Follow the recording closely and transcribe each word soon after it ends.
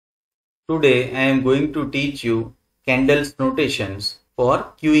Today I am going to teach you Kendall's notations for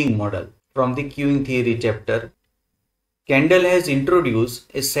queuing model from the queuing theory chapter. Kendall has introduced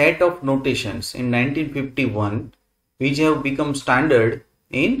a set of notations in 1951 which have become standard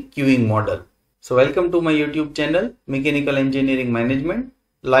in queuing model. So welcome to my YouTube channel Mechanical Engineering Management.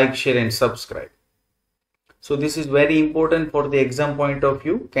 Like, share and subscribe. So this is very important for the exam point of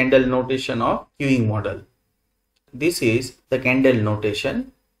view, Kendall notation of queuing model. This is the Kendall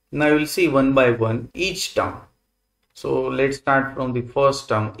notation. Now we will see one by one each term. So let's start from the first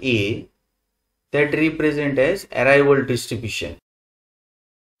term A, that represent as arrival distribution.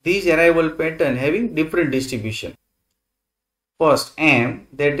 These arrival pattern having different distribution. First M,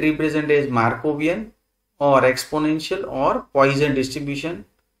 that represent as Markovian or exponential or Poisson distribution.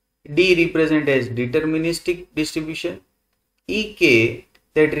 D represent as deterministic distribution. EK,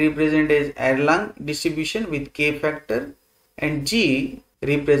 that represent as Erlang distribution with K factor, and G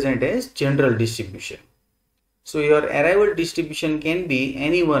represent as general distribution. So your arrival distribution can be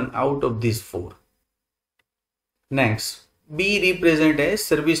any one out of these four. Next, B represent as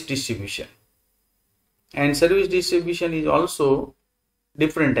service distribution, and service distribution is also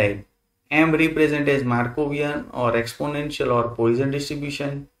different type. M represent as Markovian or exponential or Poisson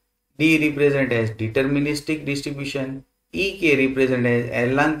distribution. D represent as deterministic distribution. EK represent as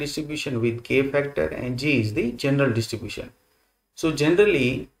Erlang distribution with K factor, and G is the general distribution. So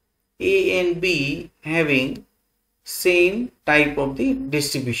generally A and B having same type of the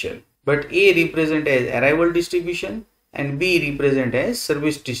distribution, but A represent as arrival distribution and B represent as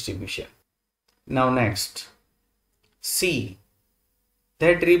service distribution. Now next, C,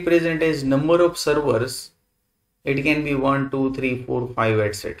 that represent as number of servers. It can be 1, 2, 3, 4, 5,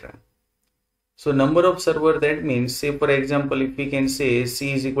 etc. So number of server, that means, say for example, if we can say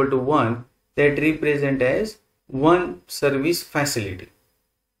C is equal to 1, that represent as one service facility.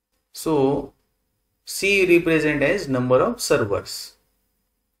 So C represent as number of servers.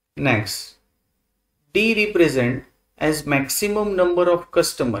 Next, D represent as maximum number of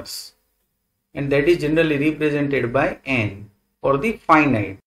customers, and that is generally represented by N for the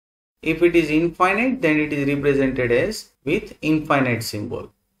finite. If it is infinite, then it is represented as with infinite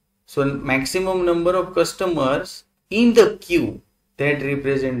symbol. So maximum number of customers in the queue, that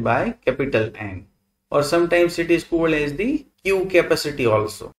represent by capital N, or sometimes it is called as the queue capacity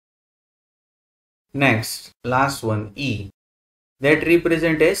also. Next, last one, E, that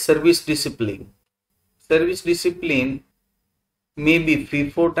represent as service discipline. Service discipline may be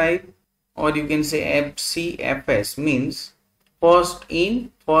FIFO type, or you can say FCFS, means first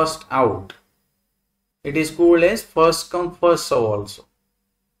in, first out. It is called as first come, first serve also.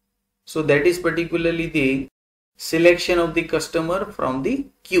 So that is particularly the selection of the customer from the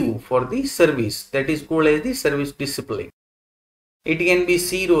queue for the service, that is called as the service discipline. It can be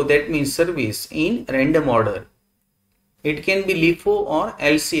zero, that means service in random order. It can be LIFO or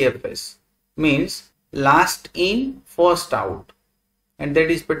LCFS, means last in, first out, and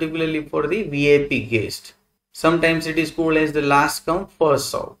that is particularly for the VIP guest. Sometimes it is called as the last come, first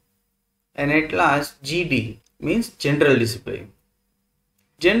serve. And at last, GD means general discipline.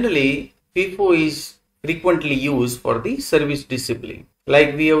 Generally, FIFO is frequently used for the service discipline,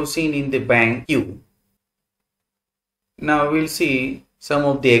 like we have seen in the bank queue. Now we will see some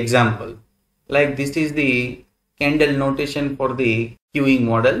of the example. Like this is the Kendall notation for the queuing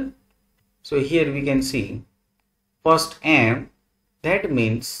model. So here we can see first M, that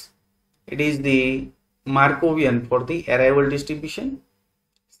means it is the Markovian for the arrival distribution.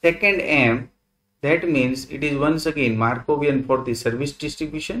 Second M, that means it is once again Markovian for the service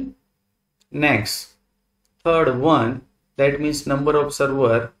distribution. Next, third one, that means number of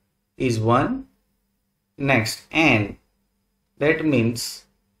server is 1. Next, N, that means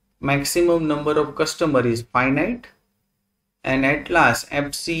maximum number of customer is finite. And at last,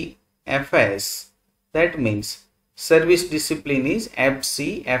 FCFS, that means service discipline is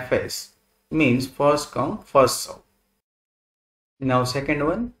FCFS, means first come, first serve. Now second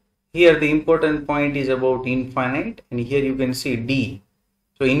one, here the important point is about infinite, and here you can see D.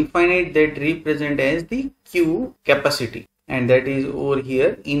 So infinite, that represent as the queue capacity, and that is over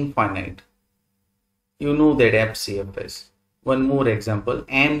here infinite. You know that FCFS. One more example,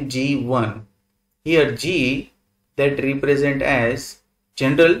 MG1. Here G, that represent as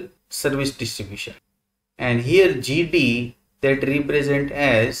general service distribution, and here GD, that represent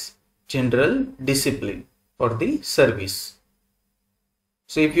as general discipline for the service.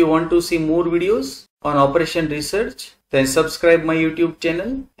 So if you want to see more videos on operation research, then subscribe my YouTube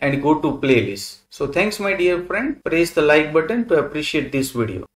channel and go to playlist. So thanks my dear friend, press the like button to appreciate this video.